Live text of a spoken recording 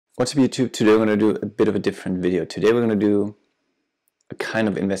What's up YouTube? Today we're going to do a bit of a different video. Today we're going to do a kind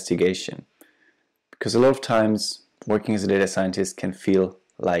of investigation, because a lot of times working as a data scientist can feel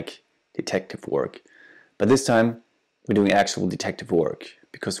like detective work, but this time we're doing actual detective work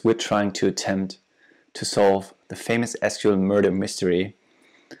because we're trying to attempt to solve the famous SQL murder mystery,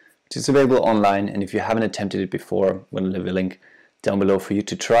 which is available online, and if you haven't attempted it before, I'm going to leave a link down below for you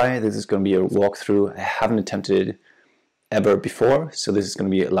to try. This is going to be a walkthrough. I haven't attempted it ever before, so this is going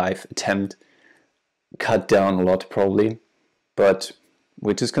to be a live attempt, cut down a lot probably, but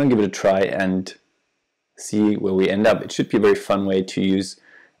we're just going to give it a try and see where we end up. It should be a very fun way to use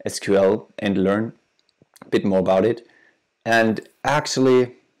SQL and learn a bit more about it. And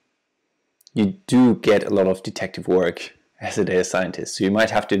actually you do get a lot of detective work as a data scientist, so you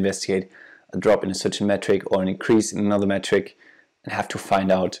might have to investigate a drop in a certain metric or an increase in another metric and have to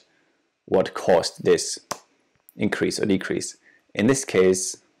find out what caused this increase or decrease. In this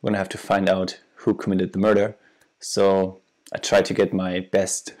case, we're going to have to find out who committed the murder, so I tried to get my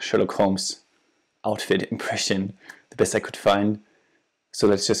best Sherlock Holmes outfit impression, the best I could find. So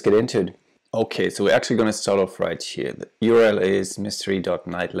let's just get into it. Okay, so we're actually going to start off right here. The URL is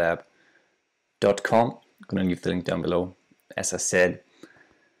mystery.nightlab.com. I'm going to leave the link down below, as I said.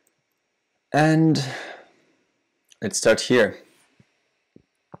 And let's start here.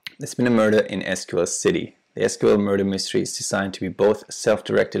 There's been a murder in SQL City. The SQL murder mystery is designed to be both a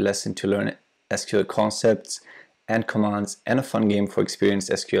self-directed lesson to learn SQL concepts and commands, and a fun game for experienced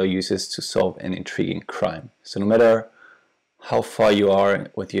SQL users to solve an intriguing crime. So no matter how far you are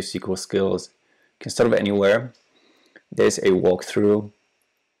with your SQL skills, you can start with anywhere. There's a walkthrough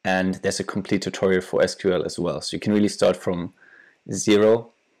and there's a complete tutorial for SQL as well. So you can really start from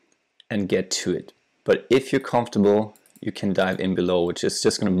zero and get to it. But if you're comfortable, you can dive in below, which is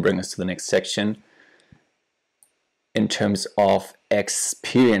just going to bring us to the next section in terms of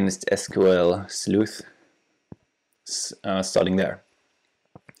experienced SQL sleuth, starting there.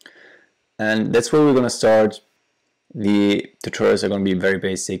 And that's where we're going to start. The tutorials are going to be very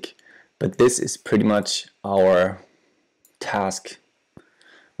basic, but this is pretty much our task,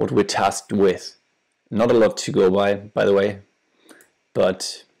 what we're tasked with. Not a lot to go by the way,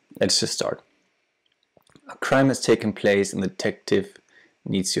 but let's just start. A crime has taken place and the detective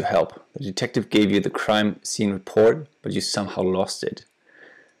needs your help. The detective gave you the crime scene report, but you somehow lost it.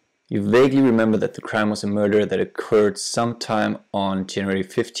 You vaguely remember that the crime was a murder that occurred sometime on January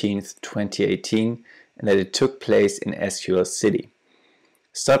 15th, 2018, and that it took place in SQL City.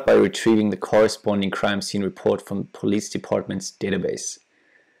 Start by retrieving the corresponding crime scene report from the police department's database.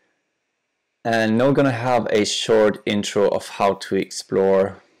 And now we're going to have a short intro of how to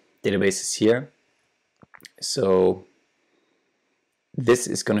explore databases here. So this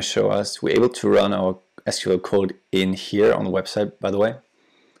is going to show us we're able to run our SQL code in here on the website, by the way,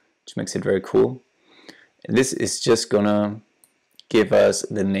 which makes it very cool. And this is just going to give us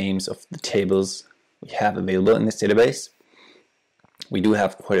the names of the tables we have available in this database. We do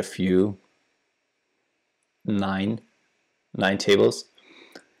have quite a few, nine tables.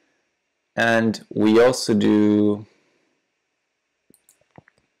 And we also do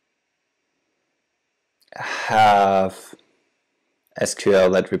have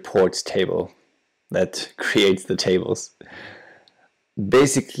SQL that reports table, that creates the tables.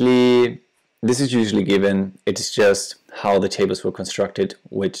 Basically, this is usually given. It's just how the tables were constructed,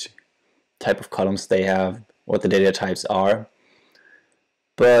 which type of columns they have, what the data types are.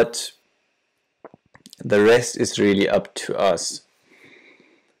 But the rest is really up to us.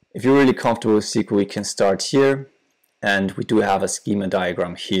 If you're really comfortable with SQL, we can start here. And we do have a schema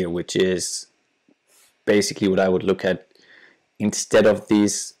diagram here, which is basically what I would look at instead of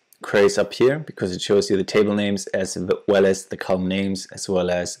these queries up here, because it shows you the table names as well as the column names as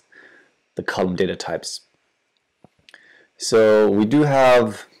well as the column data types. So we do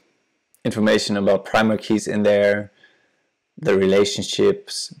have information about primary keys in there, the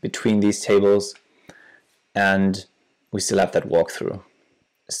relationships between these tables, and we still have that walkthrough.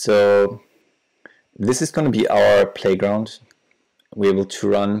 So this is going to be our playground. We're able to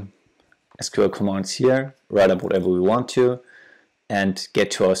run SQL commands here, write up whatever we want to, and get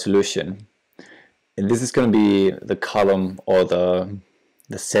to our solution. And this is going to be the column or the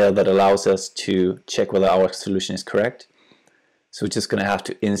cell that allows us to check whether our solution is correct. So we're just going to have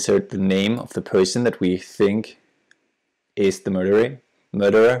to insert the name of the person that we think is the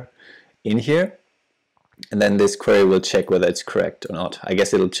murderer in here, and then this query will check whether it's correct or not. I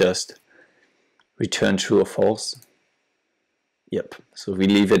guess it'll just return true or false. Yep, so if we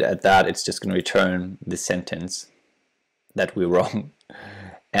leave it at that, it's just going to return the sentence that we're wrong.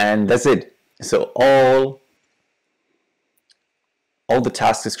 And that's it. So all all the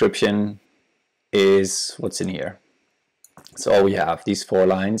task description is what's in here. So all we have, these 4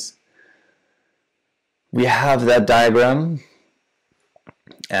 lines. We have that diagram,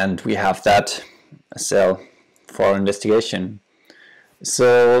 and we have that cell for our investigation.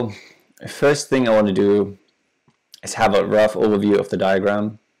 So first thing I want to do is have a rough overview of the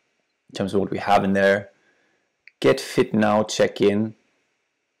diagram in terms of what we have in there. Get fit now, check in.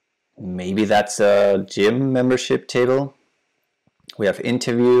 Maybe that's a gym membership table. We have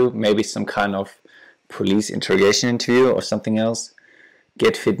interview, maybe some kind of police interrogation interview or something else.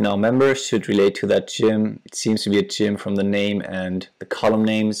 Get fit now member should relate to that gym. It seems to be a gym from the name and the column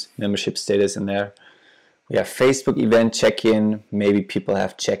names, membership status in there. We have Facebook event check-in. Maybe people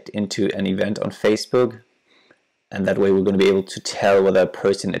have checked into an event on Facebook, and that way we're going to be able to tell whether a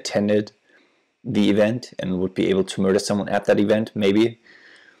person attended the event and would be able to murder someone at that event, maybe.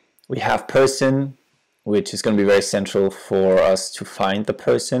 We have person, which is going to be very central for us to find the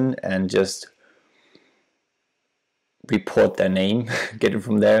person and just report their name, get it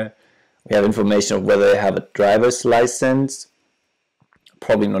from there. We have information of whether they have a driver's license.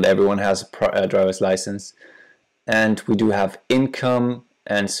 Probably not everyone has a driver's license. And we do have income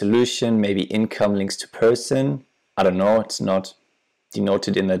and solution. Maybe income links to person. I don't know, it's not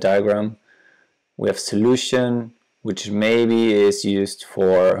denoted in the diagram. We have solution, which maybe is used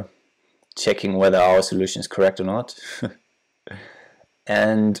for checking whether our solution is correct or not.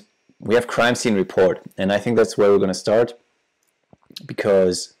 And we have crime scene report, and I think that's where we're going to start,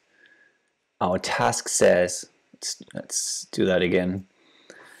 because our task says, let's do that again.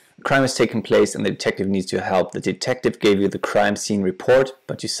 A crime has taken place and the detective needs your help. The detective gave you the crime scene report,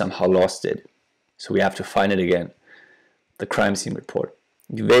 but you somehow lost it. So we have to find it again. The crime scene report.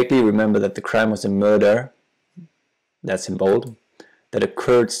 You vaguely remember that the crime was a murder, that's in bold, that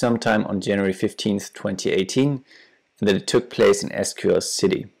occurred sometime on January 15th, 2018, and that it took place in SQL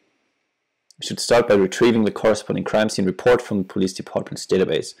City. We should start by retrieving the corresponding crime scene report from the police department's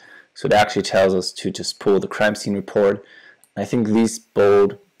database. So it actually tells us to just pull the crime scene report. I think these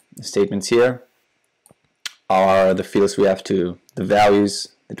bold statements here are the fields we have to, the values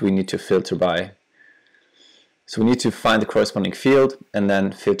that we need to filter by. So we need to find the corresponding field and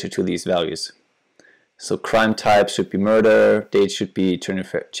then filter to these values. So crime type should be murder, date should be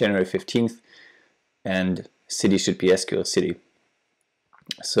January 15th, and city should be SQL City.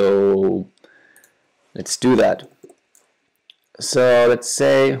 So let's do that. So let's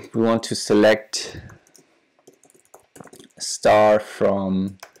say we want to select a star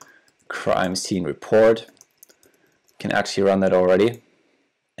from crime scene report. We can actually run that already,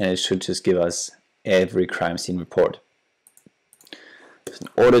 and it should just give us every crime scene report. So in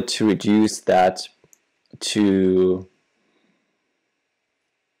order to reduce that to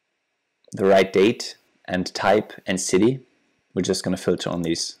the right date and type and city, we're just going to filter on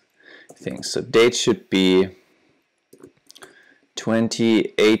these things. So date should be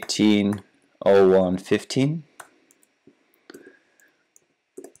 2018-01-15,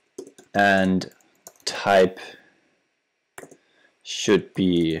 and type should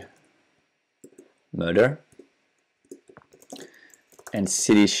be murder, and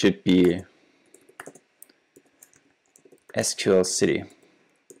city should be SQL City.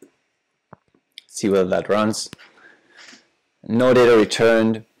 See whether that runs. No data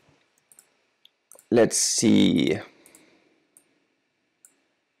returned. Let's see.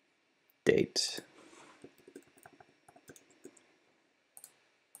 Date.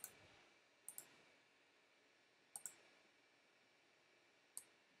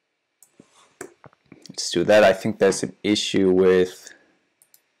 Let's do that. I think there's an issue with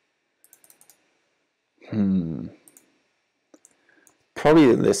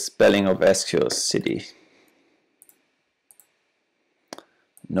probably the spelling of SQL City.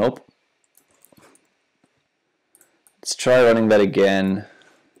 Nope. Let's try running that again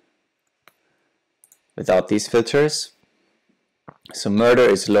without these filters. So murder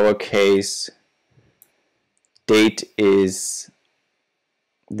is lowercase, date is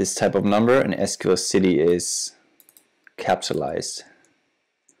this type of number, and SQL City is capitalized.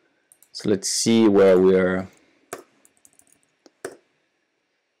 So let's see where we're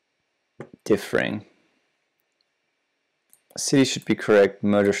differing. City should be correct,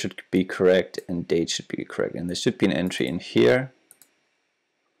 murder should be correct, and date should be correct. And there should be an entry in here.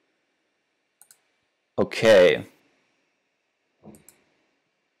 Okay.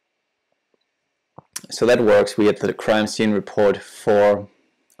 So that works. We get the crime scene report for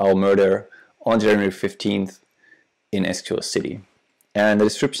our murder on January 15th in SQL City. And the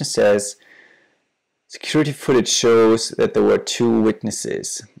description says, security footage shows that there were 2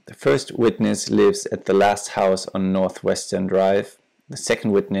 witnesses. The first witness lives at the last house on Northwestern Drive. the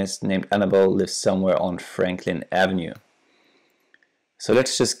second witness named Annabelle lives somewhere on Franklin Avenue. So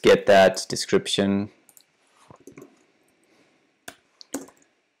let's just get that description,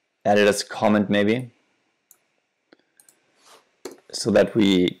 add it as a comment maybe, so that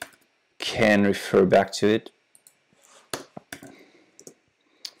we can refer back to it.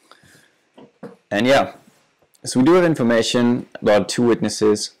 And yeah, so we do have information about 2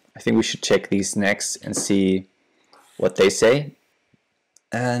 witnesses. I think we should check these next and see what they say.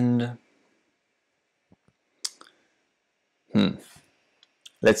 And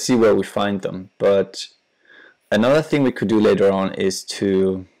let's see where we find them. But another thing we could do later on is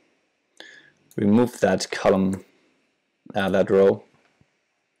to remove that column, that row,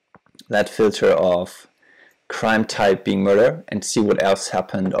 that filter of crime type being murder, and see what else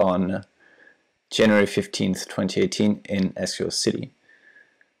happened on January 15th, 2018 in SQL City.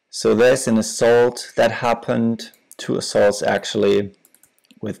 So there's an assault that happened, 2 assaults actually,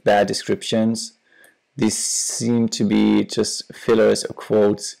 with bad descriptions. These seem to be just fillers or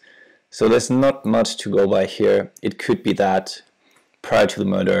quotes, so there's not much to go by here. It could be that prior to the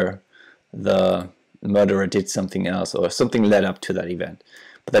murder, the murderer did something else, or something led up to that event.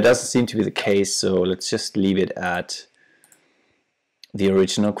 But that doesn't seem to be the case, so let's just leave it at the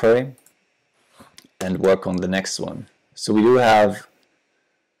original query and work on the next one. So we do have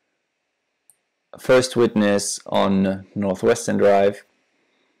a first witness on Northwestern Drive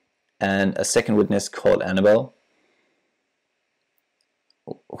and a second witness called Annabelle,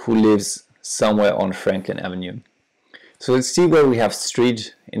 who lives somewhere on Franklin Avenue. So let's see where we have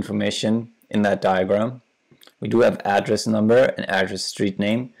street information in that diagram. We do have address number and address street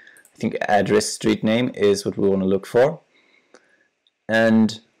name. I think address street name is what we want to look for.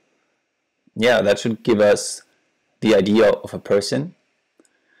 And yeah, that should give us the ID of a person.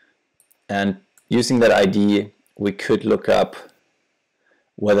 And using that ID, we could look up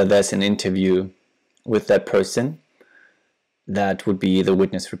whether there's an interview with that person. That would be the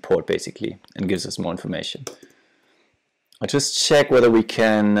witness report basically, and gives us more information. I'll just check whether we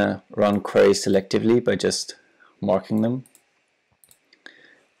can run queries selectively by just marking them.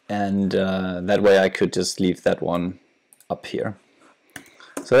 And that way I could just leave that one up here.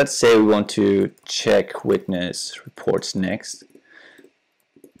 So let's say we want to check witness reports next.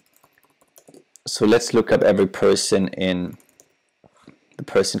 So let's look up every person in the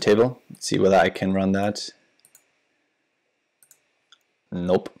person table. Let's see whether I can run that.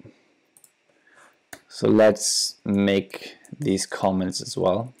 Nope. So let's make these comments as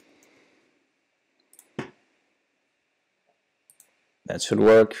well. That should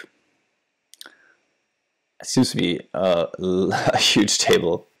work. It seems to be a huge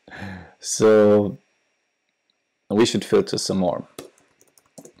table, so we should filter some more.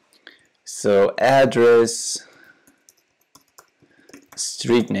 So address,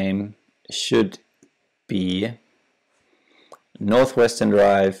 street name should be Northwestern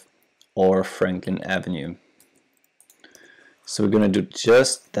Drive or Franklin Avenue. So we're going to do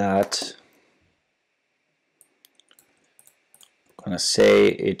just that. I'm going to say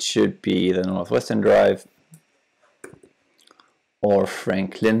it should be the Northwestern Drive or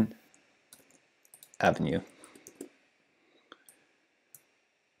Franklin Avenue.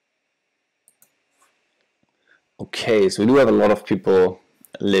 Okay, so we do have a lot of people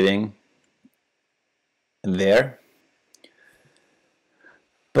living there.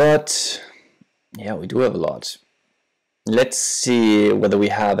 But yeah, we do have a lot. Let's see whether we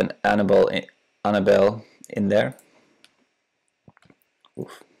have an Annabelle in there.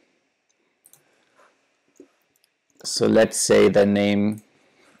 Oof. So let's say the name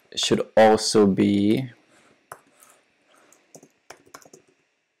should also be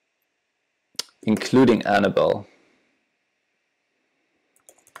including Annabelle.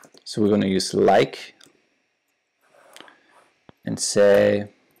 So we're going to use like and say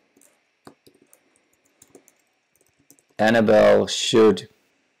Annabelle should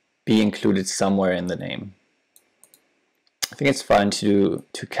be included somewhere in the name. I think it's fine to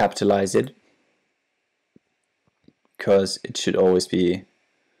capitalize it, because it should always be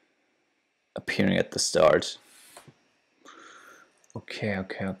appearing at the start. Okay.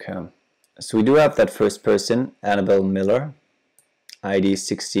 So we do have that first person, Annabelle Miller, ID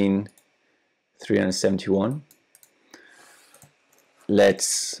 16371.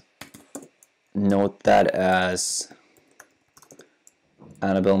 Let's note that as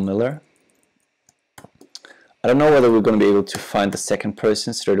Annabelle Miller. I don't know whether we're going to be able to find the second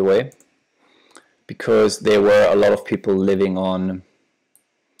person straight away, because there were a lot of people living on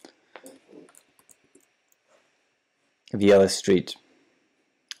the other street,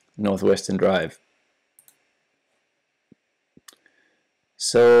 Northwestern Drive.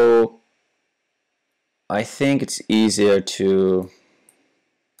 So I think it's easier to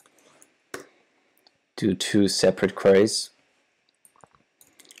do two separate queries.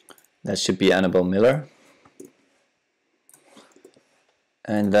 That should be Annabelle Miller.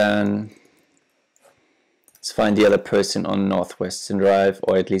 And then let's find the other person on Northwestern Drive,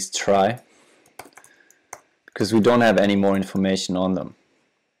 or at least try, because we don't have any more information on them.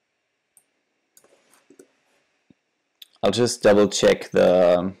 I'll just double check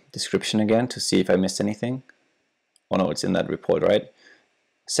the description again to see if I missed anything. Oh no, it's in that report, right?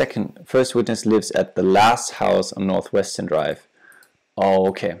 First witness lives at the last house on Northwestern Drive. Oh,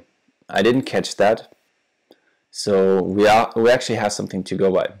 okay. I didn't catch that. So we actually have something to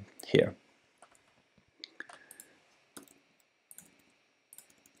go by here.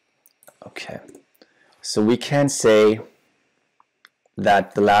 Okay. So we can say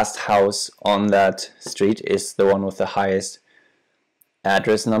that the last house on that street is the one with the highest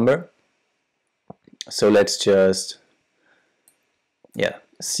address number. So let's just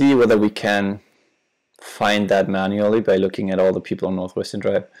see whether we can find that manually by looking at all the people on Northwestern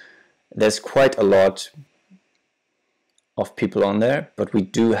Drive. There's quite a lot of people on there, but we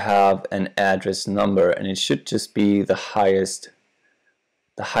do have an address number, and it should just be the highest.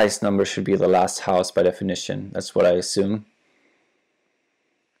 The highest number should be the last house by definition. That's what I assume.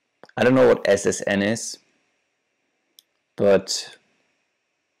 I don't know what SSN is, but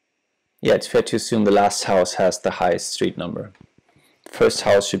yeah, it's fair to assume the last house has the highest street number. First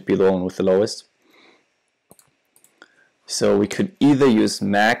house should be the one with the lowest. So we could either use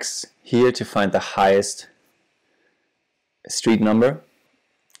max here to find the highest street number.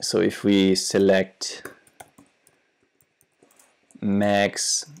 So if we select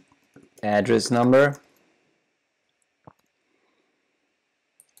max address number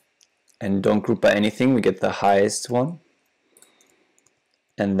and don't group by anything, we get the highest one.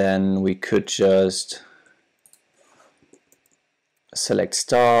 And then we could just select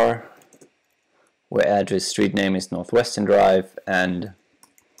star, where address street name is Northwestern Drive and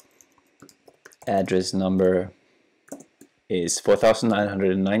address number is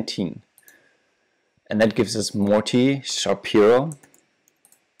 4919. And that gives us Morty Shapiro,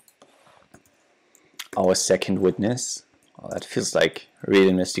 our second witness. Oh, that feels like real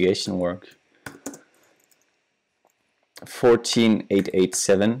investigation work.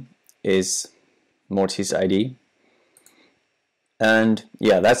 14887 is Morty's ID. And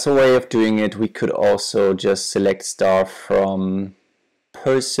yeah, that's a way of doing it. We could also just select star from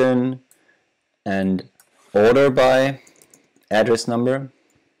person and order by address number.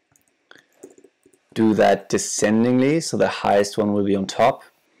 Do that descendingly, so the highest one will be on top.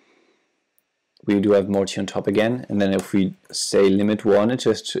 We do have Morty on top again, and then if we say limit 1, it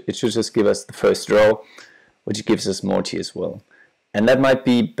should just give us the first row, which gives us Morty as well. And that might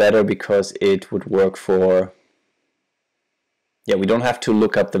be better because it would work for, yeah, we don't have to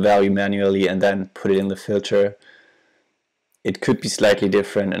look up the value manually and then put it in the filter. It could be slightly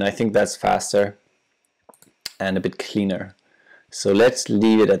different, and I think that's faster and a bit cleaner. So let's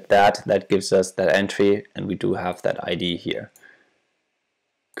leave it at that. That gives us that entry, and we do have that ID here.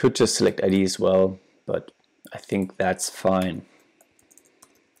 Could just select ID as well, but I think that's fine.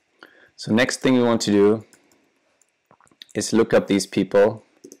 So next thing we want to do is look up these people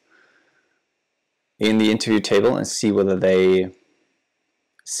in the interview table and see whether they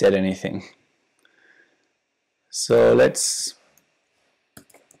said anything. So let's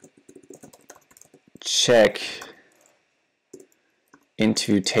check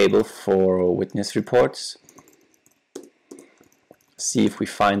interview table for witness reports, see if we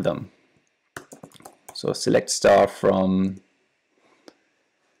find them. So select star from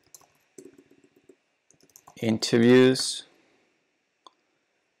interviews,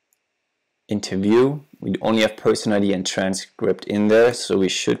 interview. We only have person ID and transcript in there, so we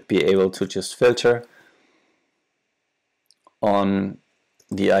should be able to just filter on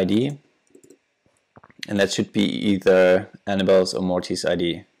the ID, and that should be either Annabelle's or Morty's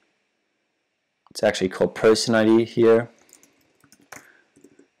ID. It's actually called person ID here.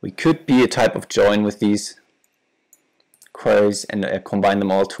 We could be a type of join with these queries and combine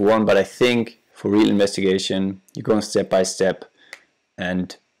them all to one, but I think for real investigation you're going step by step,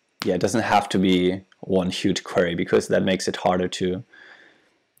 and yeah, it doesn't have to be one huge query because that makes it harder to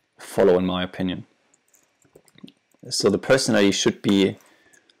follow, in my opinion. So the person ID should be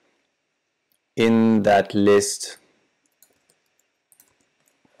in that list.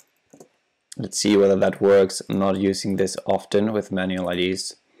 Let's see whether that works. I'm not using this often with manual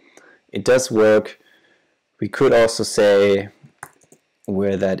IDs. It does work. We could also say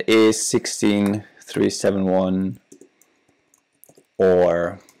where that is, 16371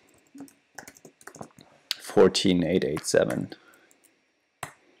 or 14887.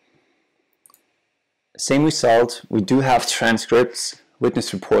 Same result. We do have transcripts,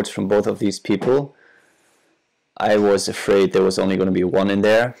 witness reports from both of these people. I was afraid there was only going to be one in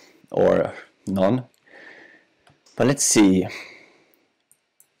there, or none. But let's see.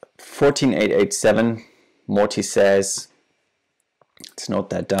 14887, Morty says, let's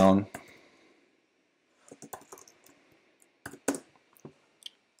note that down.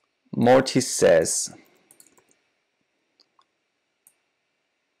 Morty says,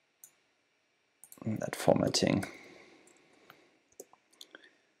 that formatting.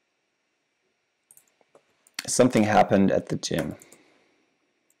 Something happened at the gym.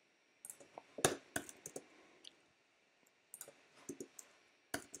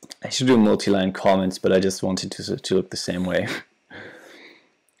 I should do multi-line comments, but I just wanted to look the same way.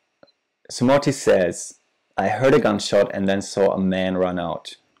 So Morty says, I heard a gunshot and then saw a man run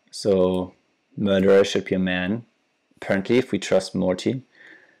out. So murderer should be a man, apparently, if we trust Morty.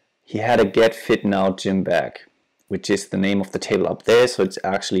 He had a Get Fit Now gym bag, which is the name of the table up there, so it's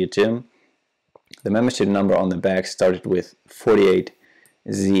actually a gym. The membership number on the bag started with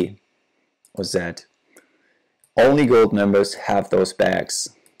 48Z or Z. Only gold members have those bags.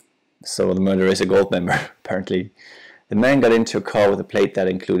 So the murderer is a gold member, apparently. The man got into a car with a plate that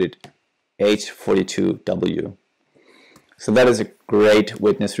included H42W. So that is a great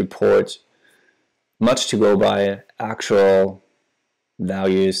witness report. Much to go by, actual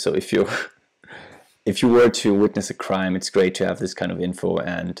values. So if you were to witness a crime, it's great to have this kind of info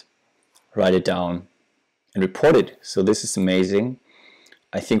and write it down and report it. So this is amazing.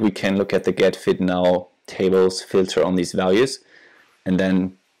 I think we can look at the Get Fit Now tables, filter on these values, and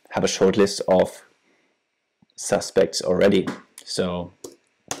then have a short list of suspects already. So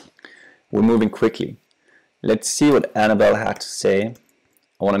we're moving quickly. Let's see what Annabelle had to say.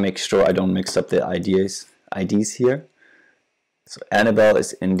 I want to make sure I don't mix up the IDs here. So Annabelle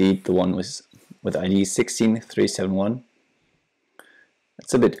is indeed the one with ID 16371.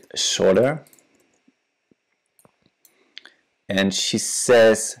 It's a bit shorter. And she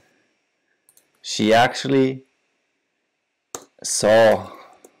says she actually saw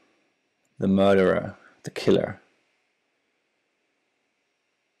the murderer, the killer.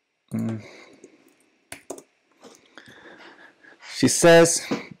 She says,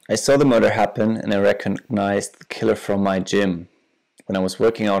 I saw the murder happen and I recognized the killer from my gym when I was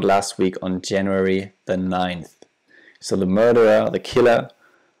working out last week on January the 9th. So the murderer, the killer,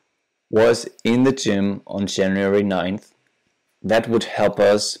 was in the gym on January 9th. That would help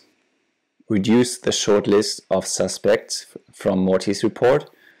us reduce the short list of suspects from Morty's report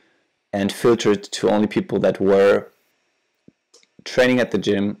and filter it to only people that were training at the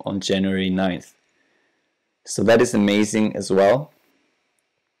gym on January 9th. So that is amazing as well.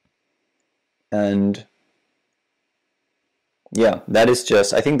 And yeah, that is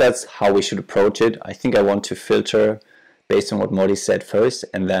just, I think that's how we should approach it. I think I want to filter based on what Morty said first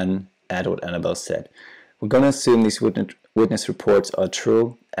and then add what Annabelle said. We're going to assume these witness reports are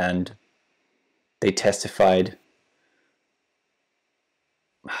true and they testified.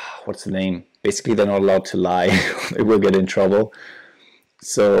 What's the name? Basically, they're not allowed to lie. They will get in trouble.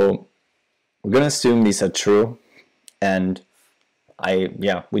 So we're going to assume these are true. And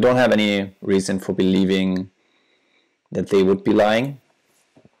we don't have any reason for believing that they would be lying.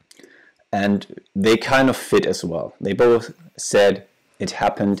 And they kind of fit as well. They both said it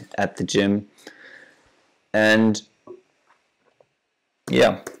happened at the gym. And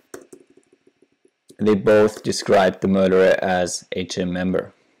yeah, they both described the murderer as a gym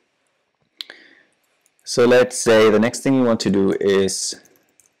member. So let's say the next thing we want to do is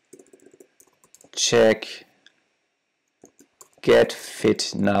check Get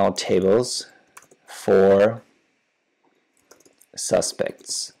Fit Now tables for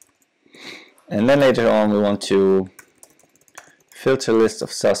suspects. And then later on we want to filter list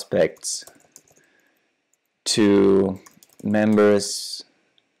of suspects to members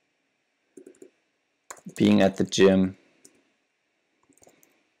being at the gym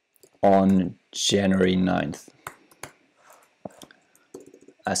on January 9th.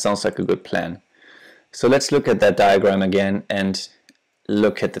 That sounds like a good plan. So let's look at that diagram again and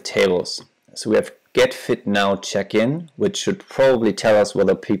look at the tables. So we have Get Fit Now check-in, which should probably tell us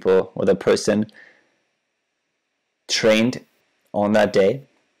whether a person trained on that day,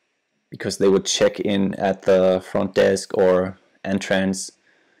 because they would check in at the front desk or entrance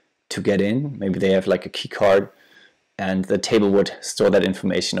to get in. Maybe they have like a key card, and the table would store that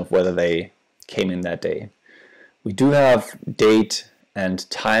information of whether they came in that day. We do have date and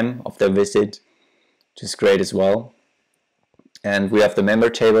time of their visit, which is great as well. And we have the member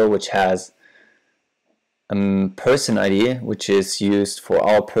table, which has a person ID, which is used for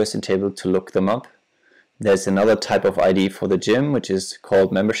our person table to look them up. There's another type of ID for the gym, which is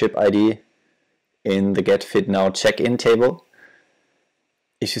called membership ID in the Get Fit Now check-in table.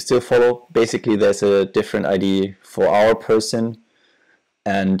 If you still follow, basically there's a different ID for our person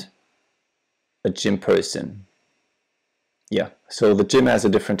and a gym person. Yeah, so the gym has a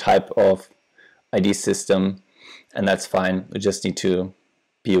different type of ID system, and that's fine. We just need to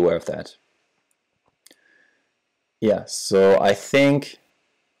be aware of that. Yeah, so I think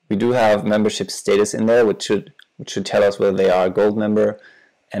we do have membership status in there, which should tell us whether they are a gold member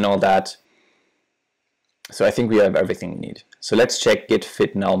and all that. So I think we have everything we need. So let's check Get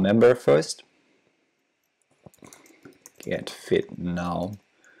Fit Now member first. Get Fit Now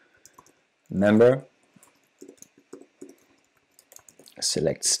member.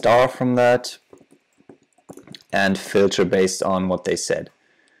 Select star from that and filter based on what they said.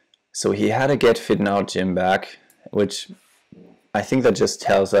 So he had a Get Fit Now gym back, which I think that just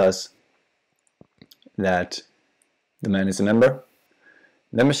tells us that the man is a member.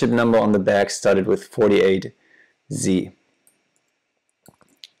 Membership number on the back started with 48Z.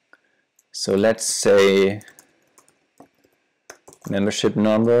 So let's say membership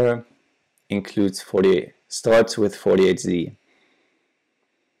number includes 48, starts with 48Z.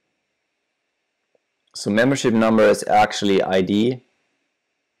 So membership number is actually ID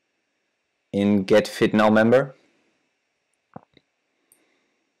in Get Fit Now member.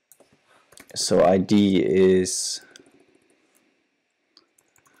 So ID is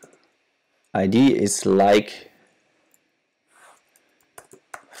like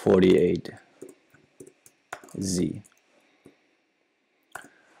 48Z.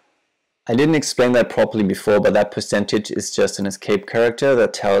 I didn't explain that properly before, but that percentage is just an escape character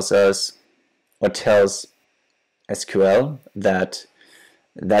that tells us, or tells SQL, that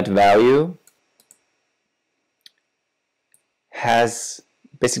that value has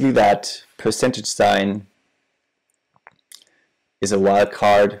basically that percentage sign is a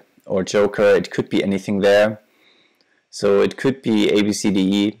wildcard or joker. It could be anything there. So it could be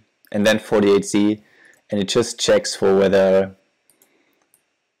ABCDE and then 48Z, and it just checks for whether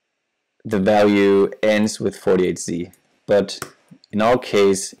the value ends with 48Z. But in our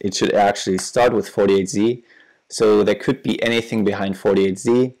case, it should actually start with 48Z. So there could be anything behind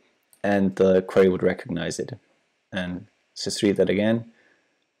 48Z, and the query would recognize it. And let's just read that again.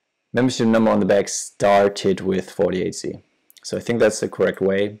 Membership number on the back started with 48Z. So I think that's the correct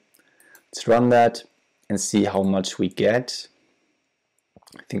way. Let's run that and see how much we get.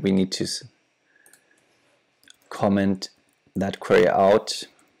 I think we need to comment that query out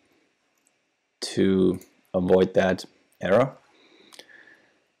to avoid that error.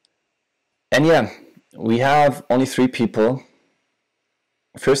 And yeah, we have only 3 people.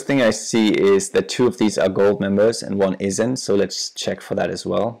 First thing I see is that 2 of these are gold members and 1 isn't, so let's check for that as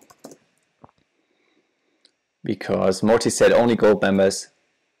well. Because Morty said only gold members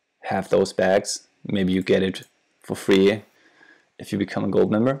have those bags. Maybe you get it for free if you become a gold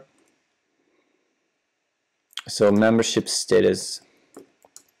member. So membership status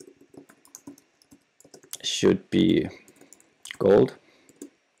should be gold.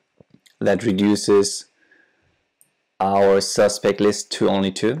 That reduces our suspect list to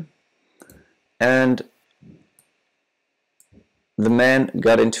only 2. And the man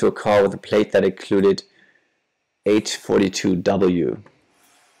got into a car with a plate that included H42W.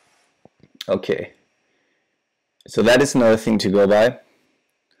 Okay, so that is another thing to go by.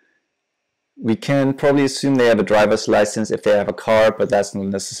 We can probably assume they have a driver's license if they have a car, but that's not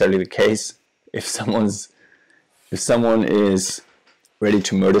necessarily the case. If someone is ready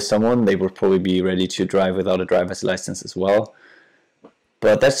to murder someone, they would probably be ready to drive without a driver's license as well.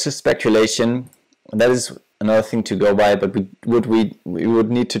 But that's just speculation. That is another thing to go by, but we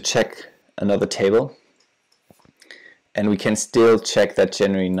would need to check another table. And we can still check that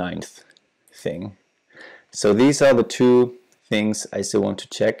January 9th thing. So these are the 2 things I still want to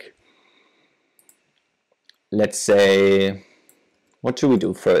check. Let's say, what should we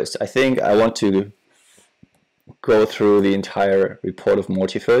do first? I think I want to go through the entire report of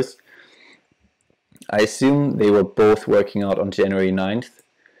Morty first. I assume they were both working out on January 9th,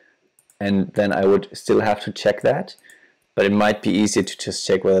 and then I would still have to check that, but it might be easier to just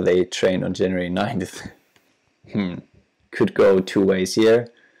check whether they trained on January 9th. Could go 2 ways here.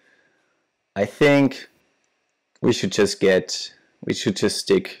 I think we should just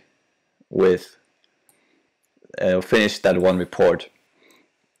stick with finish that one report.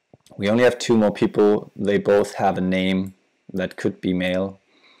 We only have 2 more people. They both have a name that could be male,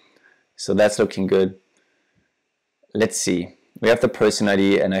 so that's looking good. Let's see. we have the person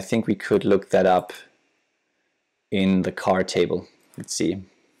ID, and I think we could look that up in the car table. Let's see.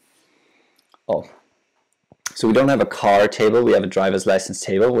 Oh, so we don't have a car table, we have a driver's license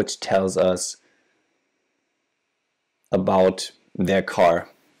table, which tells us about their car.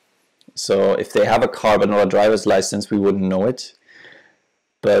 So if they have a car but not a driver's license, we wouldn't know it.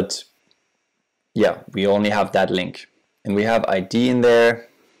 But yeah, we only have that link. And we have ID in there.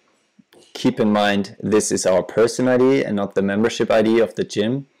 Keep in mind, this is our person ID and not the membership ID of the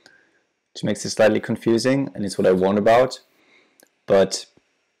gym, which makes it slightly confusing, and it's what I warned about. But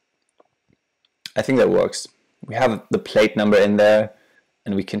I think that works. We have the plate number in there,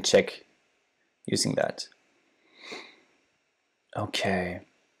 and we can check using that. Okay,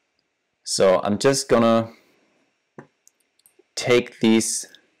 so I'm just gonna take these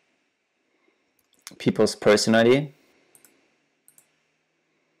people's person ID.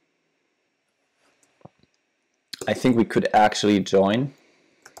 I think we could actually join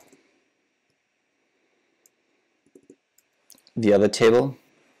the other table.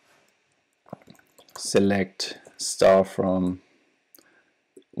 Select star from,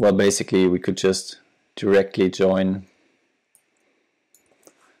 well, basically we could just directly join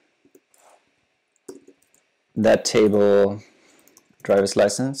that table, driver's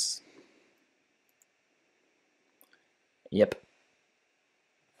license. Yep.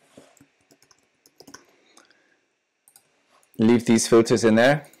 Leave these filters in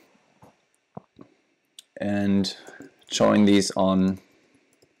there and join these on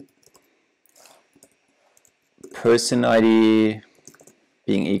person ID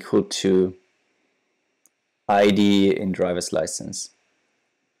being equal to ID in driver's license.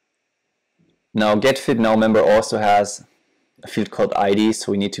 Now GetFit Member also has a field called ID,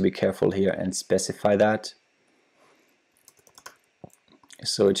 so we need to be careful here and specify that.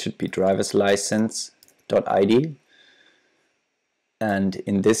 So it should be driver's license.id. And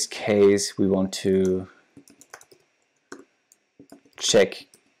in this case, we want to check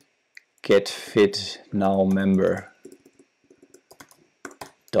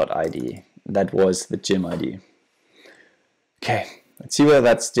GetFitNowMember.id. That was the gym ID. Okay, let's see whether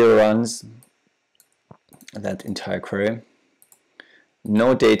that still runs, that entire query.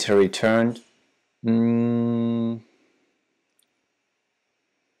 No data returned.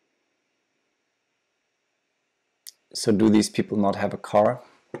 So do these people not have a car?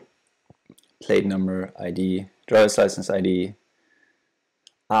 Plate number, ID, driver's license ID.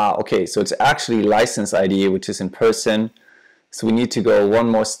 Okay, so it's actually license ID, which is in person. So we need to go one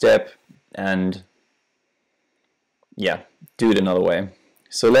more step and yeah, do it another way.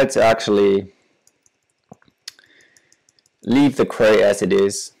 So let's actually leave the query as it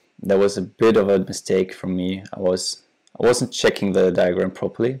is. That was a bit of a mistake from me. I wasn't checking the diagram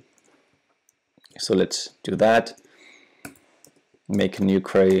properly. So let's do that. Make a new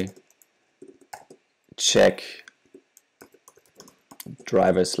query, check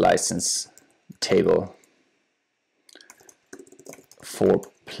driver's license table for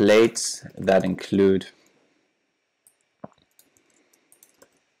plates that include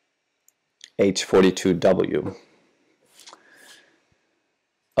H42W.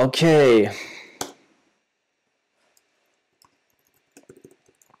 Okay,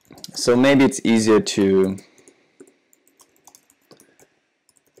 so maybe it's easier to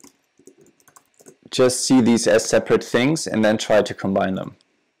just see these as separate things and then try to combine them.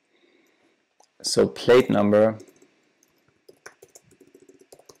 So plate number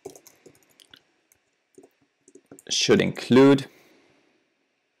should include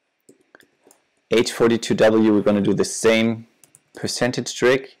H42W. We're going to do the same percentage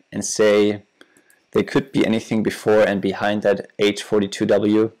trick and say there could be anything before and behind that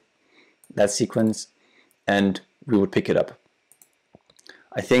H42W, that sequence, and we would pick it up.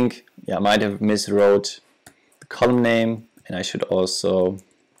 I think, yeah, I might have miswrote the column name, and I should also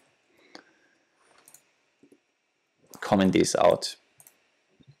comment these out.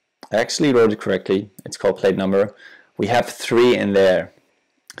 I actually wrote it correctly. It's called plate number. We have 3 in there,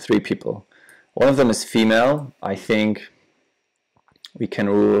 3 people. One of them is female. I think we can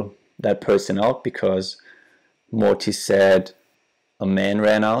rule that person out because Morty said a man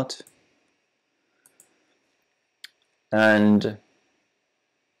ran out. And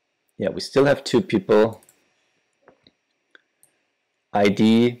yeah, we still have 2 people.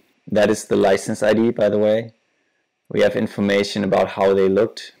 ID, that is the license ID, by the way. We have information about how they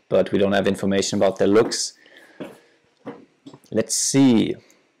looked, but we don't have information about their looks. Let's see.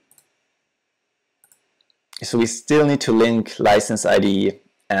 So we still need to link license ID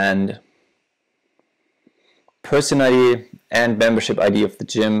and person ID and membership ID of the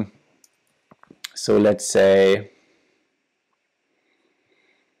gym. So let's say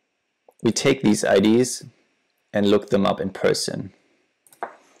we take these IDs and look them up in person.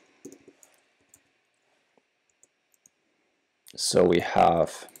 So we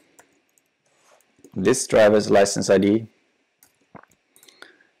have this driver's license ID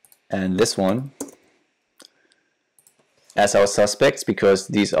and this one as our suspects, because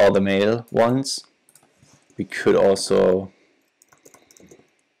these are the male ones. We could also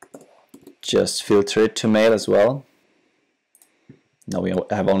just filter it to male as well. Now we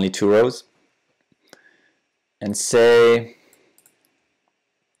have only 2 rows. And say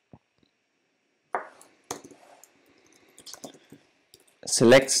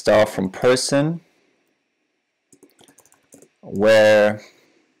select star from person, where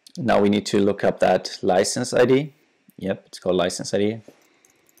now we need to look up that license ID. Yep, it's called license ID.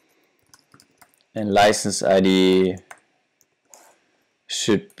 And license ID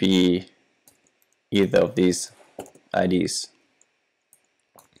should be either of these IDs.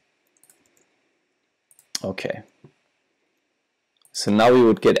 Okay. So now we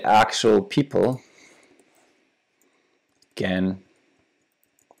would get actual people. Again,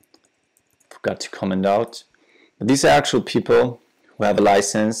 forgot to comment out. But these are actual people who have a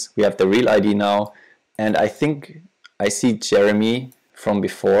license. We have the real ID now. And I think I see Jeremy from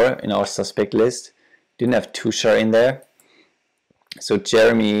before in our suspect list. Didn't have Tushar in there. So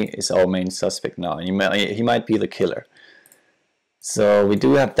Jeremy is our main suspect now, and he might be the killer. So we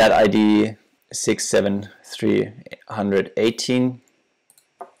do have that ID 67318.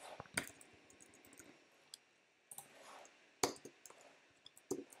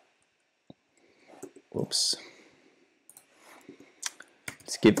 Oops.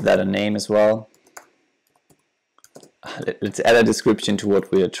 Let's give that a name as well. Let's add a description to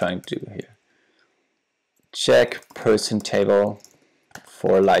what we are trying to do here. Check person table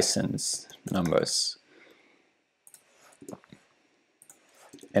for license numbers.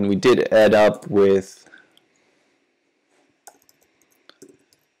 And we did add up with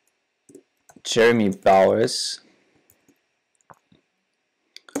Jeremy Bowers,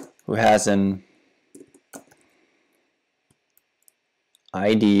 who has an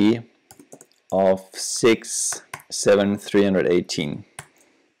ID of 67318.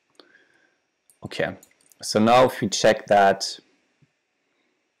 Okay, so now if we check that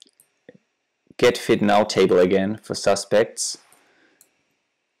get fit now table again for suspects,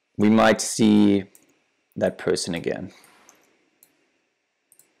 we might see that person again.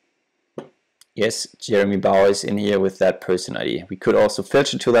 Yes, Jeremy Bowers in here with that person ID. We could also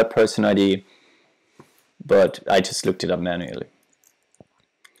filter to that person ID, but I just looked it up manually.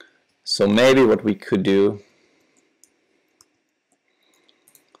 So maybe what we could do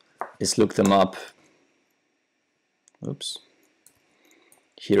is look them up. Oops.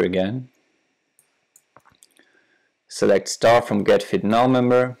 Here again. Select star from get fit now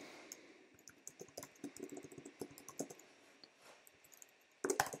member.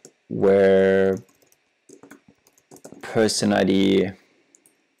 Where person ID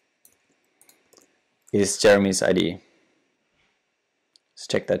is Jeremy's ID. Let's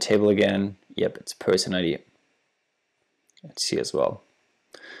check that table again. Yep, it's person ID. Let's see as well.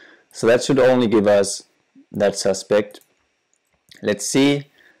 So that should only give us that suspect. Let's see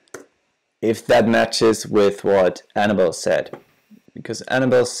if that matches with what Annabelle said. Because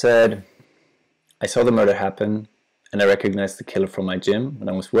Annabelle said, I saw the murder happen and I recognized the killer from my gym when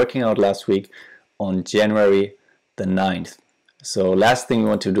I was working out last week on January the 9th. So last thing we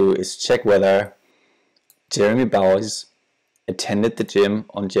want to do is check whether Jeremy Bowers attended the gym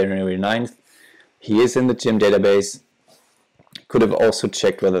on January 9th. He is in the gym database. Could have also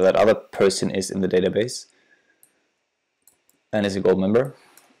checked whether that other person is in the database and is a gold member.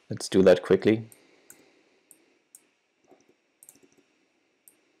 Let's do that quickly.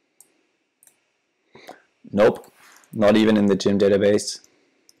 Nope, not even in the gym database.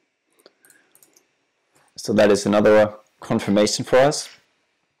 So that is another confirmation for us.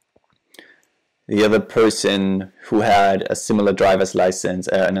 The other person who had a similar driver's license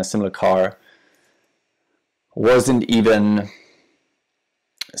and a similar car wasn't even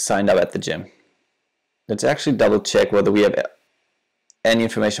signed up at the gym. Let's actually double check whether we have any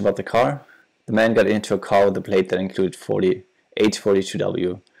information about the car. The man got into a car with a plate that included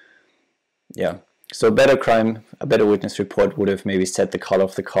H42W. Yeah, so a better witness report would have maybe set the color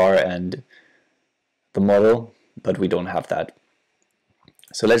of the car and the model, but we don't have that.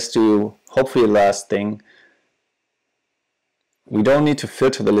 So let's do hopefully the last thing. We don't need to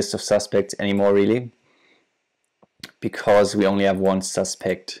filter the list of suspects anymore really, because we only have one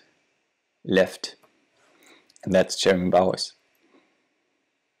suspect left, and that's Jeremy Bowers.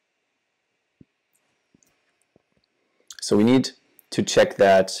 So we need to check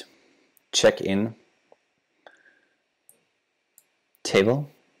that check-in table,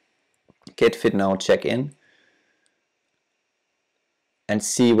 get fit now check-in, and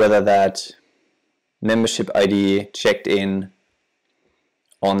see whether that membership ID checked in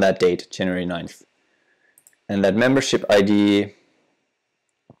on that date, January 9th. And that membership ID,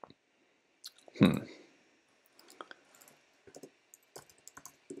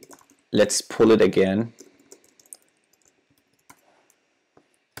 let's pull it again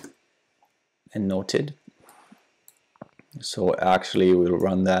and note it. So actually we'll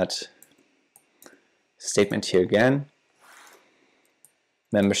run that statement here again.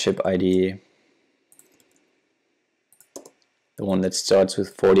 Membership ID, the one that starts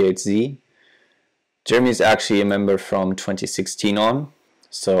with 48Z. Jeremy is actually a member from 2016 on,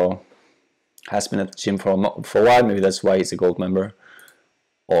 so has been at the gym for a while. Maybe that's why he's a gold member,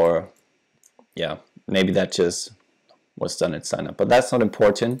 or yeah, maybe that just was done at sign up, but that's not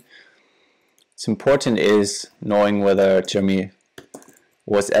important. What's important is knowing whether Jeremy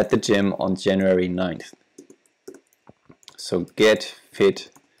was at the gym on January 9th. So get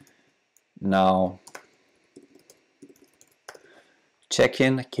fit now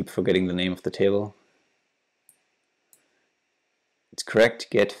check-in. I keep forgetting the name of the table. It's correct,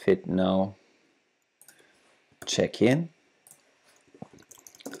 get fit now check-in,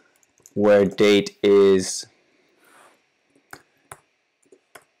 where date is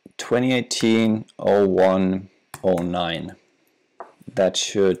 2018-01-09. That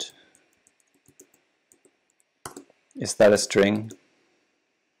should, is that a string?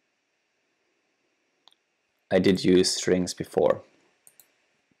 I did use strings before.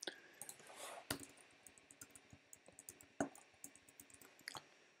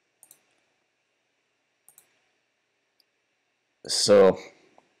 So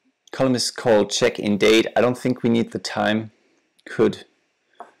column is called check-in date. I don't think we need the time. Could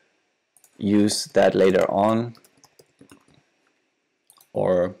use that later on,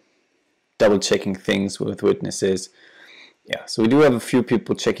 or double checking things with witnesses. Yeah, so we do have a few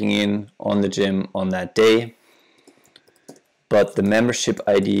people checking in on the gym on that day, but the membership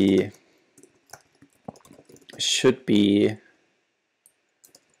ID should be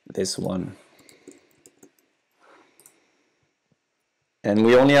this one. And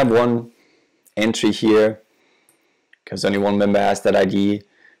we only have one entry here because only one member has that ID,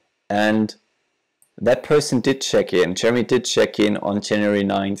 and that person did check in. Jeremy did check in on January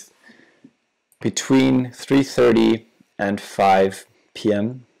 9th between 3:30 and 5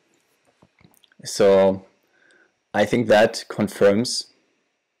 p.m. So I think that confirms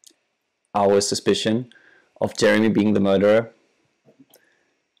our suspicion of Jeremy being the murderer.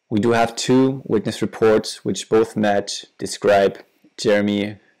 We do have two witness reports which both match, describe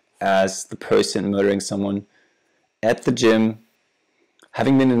Jeremy as the person murdering someone at the gym,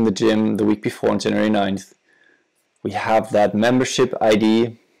 having been in the gym the week before on January 9th. We have that membership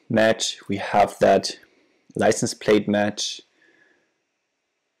ID match, we have that license plate match,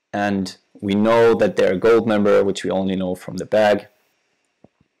 and we know that they're a gold member, which we only know from the bag.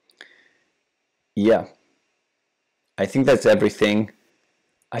 Yeah, I think that's everything.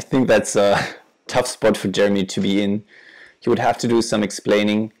 I think that's a tough spot for Jeremy to be in. He would have to do some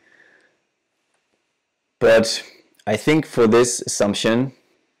explaining, but I think for this assumption,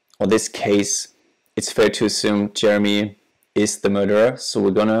 or this case, it's fair to assume Jeremy is the murderer. So we're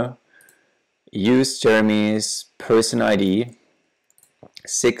gonna use Jeremy's person ID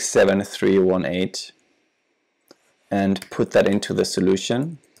 67318 and put that into the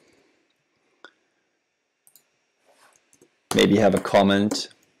solution. Maybe have a comment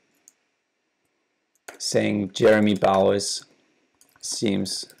saying Jeremy Bowers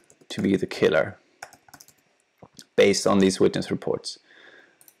seems to be the killer based on these witness reports.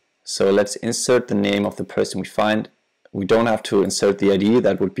 So let's insert the name of the person we find. We don't have to insert the ID,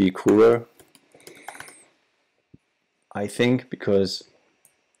 that would be cooler, I think, because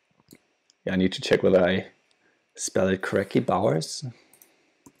yeah, I need to check whether I spell it correctly. Bowers.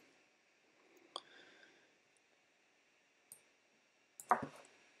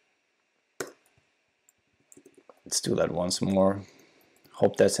 Let's do that once more.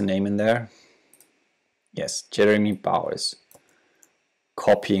 Hope there's a name in there. Yes, Jeremy Bowers.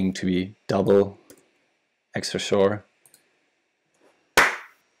 Copying to be double extra sure.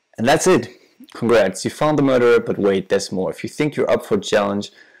 And that's it. Congrats, you found the murderer, but wait, there's more. If you think you're up for a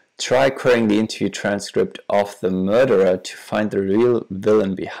challenge, try querying the interview transcript of the murderer to find the real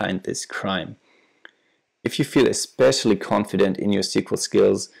villain behind this crime. If you feel especially confident in your SQL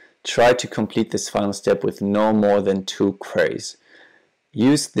skills, try to complete this final step with no more than 2 queries.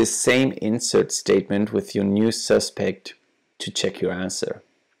 Use this same insert statement with your new suspect to check your answer.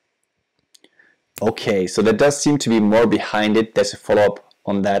 Okay, so there does seem to be more behind it. There's a follow-up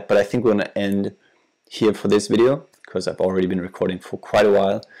on that, but I think we're going to end here for this video because I've already been recording for quite a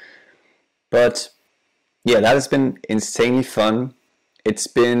while. But yeah, that has been insanely fun. It's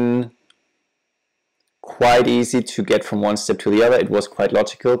been quite easy to get from one step to the other. It was quite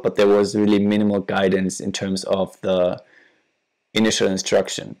logical, but there was really minimal guidance in terms of the initial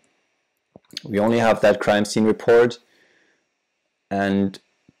instruction. We only have that crime scene report and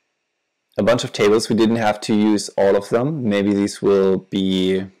a bunch of tables. We didn't have to use all of them. Maybe these will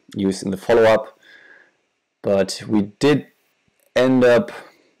be used in the follow-up, but we did end up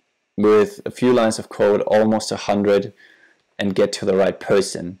with a few lines of code, almost 100, and get to the right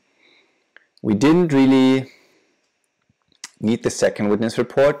person. We didn't really need the second witness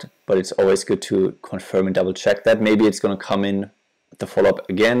report, but it's always good to confirm and double check that. Maybe it's going to come in the follow-up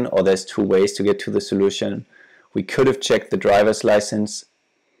again, or there's two ways to get to the solution. We could have checked the driver's license,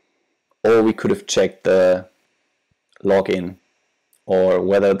 or we could have checked the login, or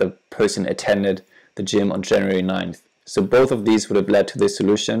whether the person attended the gym on January 9th. So both of these would have led to this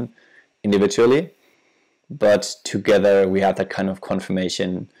solution individually, but together we have that kind of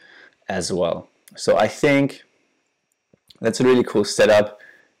confirmation as well. So I think that's a really cool setup.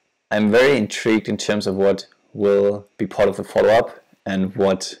 I'm very intrigued in terms of what will be part of the follow-up and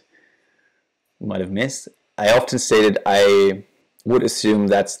what you might have missed. I often say that I would assume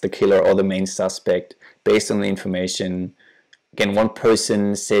that's the killer or the main suspect based on the information. Again, one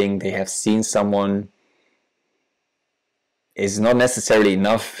person saying they have seen someone is not necessarily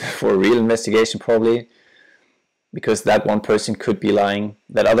enough for a real investigation, probably, because that one person could be lying.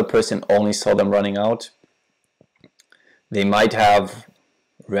 That other person only saw them running out. They might have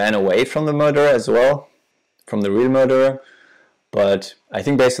ran away from the murderer as well, from the real murderer. But I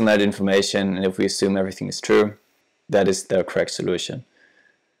think based on that information, and if we assume everything is true, that is the correct solution.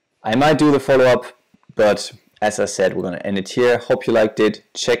 I might do the follow-up, but as I said, we're going to end it here. Hope you liked it.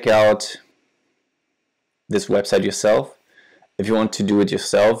 Check out this website yourself if you want to do it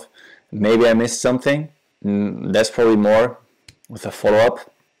yourself. Maybe I missed something. There's probably more with a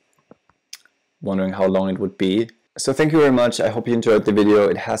follow-up. Wondering how long it would be. So thank you very much. I hope you enjoyed the video.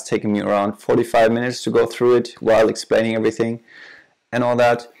 It has taken me around 45 minutes to go through it while explaining everything and all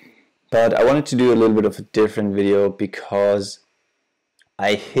that. But I wanted to do a little bit of a different video because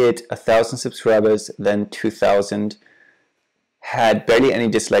I hit 1,000 subscribers, then 2,000, had barely any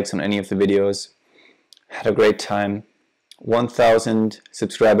dislikes on any of the videos, had a great time. 1,000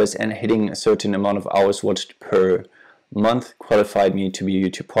 subscribers and hitting a certain amount of hours watched per month qualified me to be a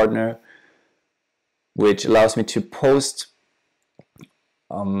YouTube partner, which allows me to post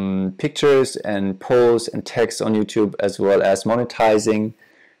pictures and polls and text on YouTube, as well as monetizing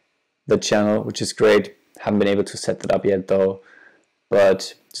the channel, which is great. Haven't been able to set that up yet though,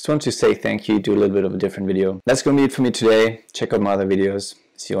 but just want to say thank you, do a little bit of a different video. That's going to be it for me today. Check out my other videos.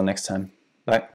 See you all next time. Bye.